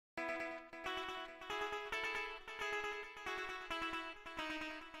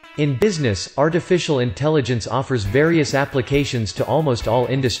In business, artificial intelligence offers various applications to almost all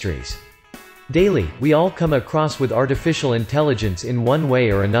industries. Daily, we all come across with artificial intelligence in one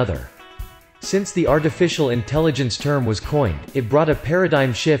way or another. Since the artificial intelligence term was coined, it brought a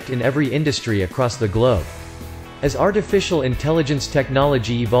paradigm shift in every industry across the globe. As artificial intelligence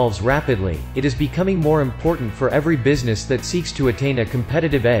technology evolves rapidly, it is becoming more important for every business that seeks to attain a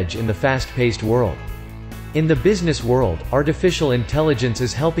competitive edge in the fast-paced world. In the business world, artificial intelligence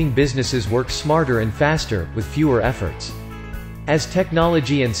is helping businesses work smarter and faster, with fewer efforts. As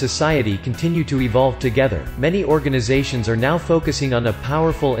technology and society continue to evolve together, many organizations are now focusing on a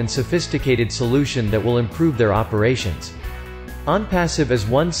powerful and sophisticated solution that will improve their operations. Onpassive is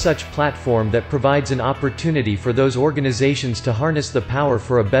one such platform that provides an opportunity for those organizations to harness the power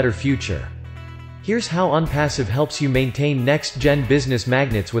for a better future. Here's how Onpassive helps you maintain next-gen business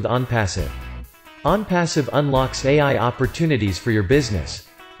magnets with Onpassive. Onpassive unlocks AI opportunities for your business.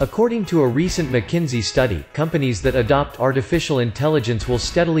 According to a recent McKinsey study, companies that adopt artificial intelligence will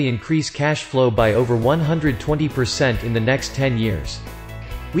steadily increase cash flow by over 120% in the next 10 years.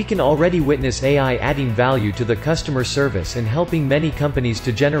 We can already witness AI adding value to the customer service and helping many companies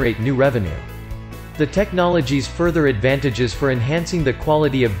to generate new revenue. The technology's further advantages for enhancing the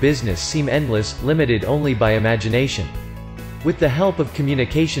quality of business seem endless, limited only by imagination. With the help of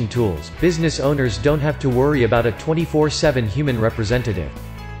communication tools, business owners don't have to worry about a 24/7 human representative.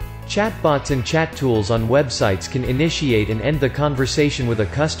 Chatbots and chat tools on websites can initiate and end the conversation with a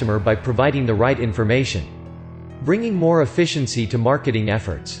customer by providing the right information, bringing more efficiency to marketing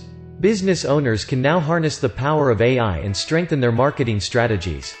efforts. Business owners can now harness the power of AI and strengthen their marketing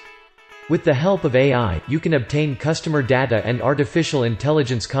strategies. With the help of AI, you can obtain customer data and artificial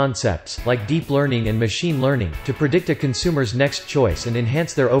intelligence concepts, like deep learning and machine learning, to predict a consumer's next choice and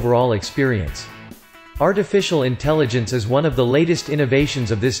enhance their overall experience. Artificial intelligence is one of the latest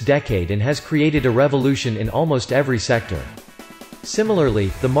innovations of this decade and has created a revolution in almost every sector.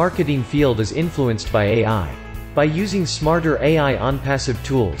 Similarly, the marketing field is influenced by AI. By using smarter AI Onpassive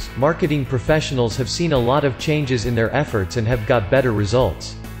tools, marketing professionals have seen a lot of changes in their efforts and have got better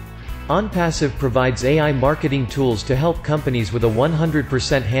results. Onpassive provides AI marketing tools to help companies with a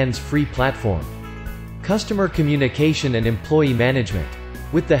 100% hands-free platform. Customer communication and employee management.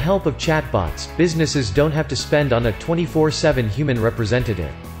 With the help of chatbots, businesses don't have to spend on a 24/7 human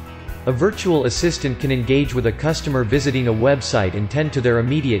representative. A virtual assistant can engage with a customer visiting a website and tend to their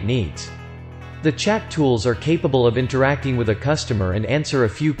immediate needs. The chat tools are capable of interacting with a customer and answer a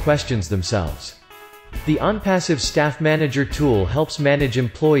few questions themselves. The Onpassive Staff Manager tool helps manage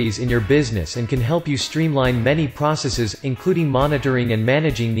employees in your business and can help you streamline many processes, including monitoring and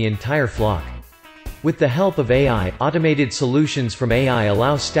managing the entire flock. With the help of AI, automated solutions from AI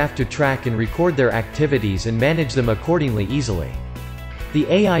allow staff to track and record their activities and manage them accordingly easily. The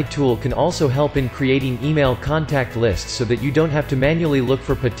AI tool can also help in creating email contact lists so that you don't have to manually look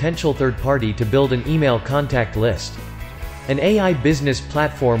for potential third party to build an email contact list. An AI business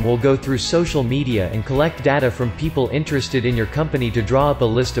platform will go through social media and collect data from people interested in your company to draw up a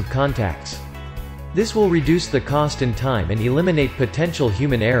list of contacts. This will reduce the cost and time and eliminate potential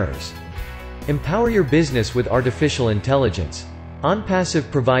human errors. Empower your business with artificial intelligence.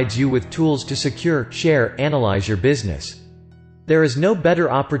 Onpassive provides you with tools to secure, share, analyze your business. There is no better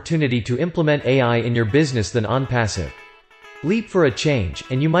opportunity to implement AI in your business than Onpassive. Leap for a change,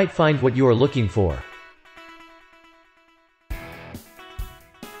 and you might find what you are looking for.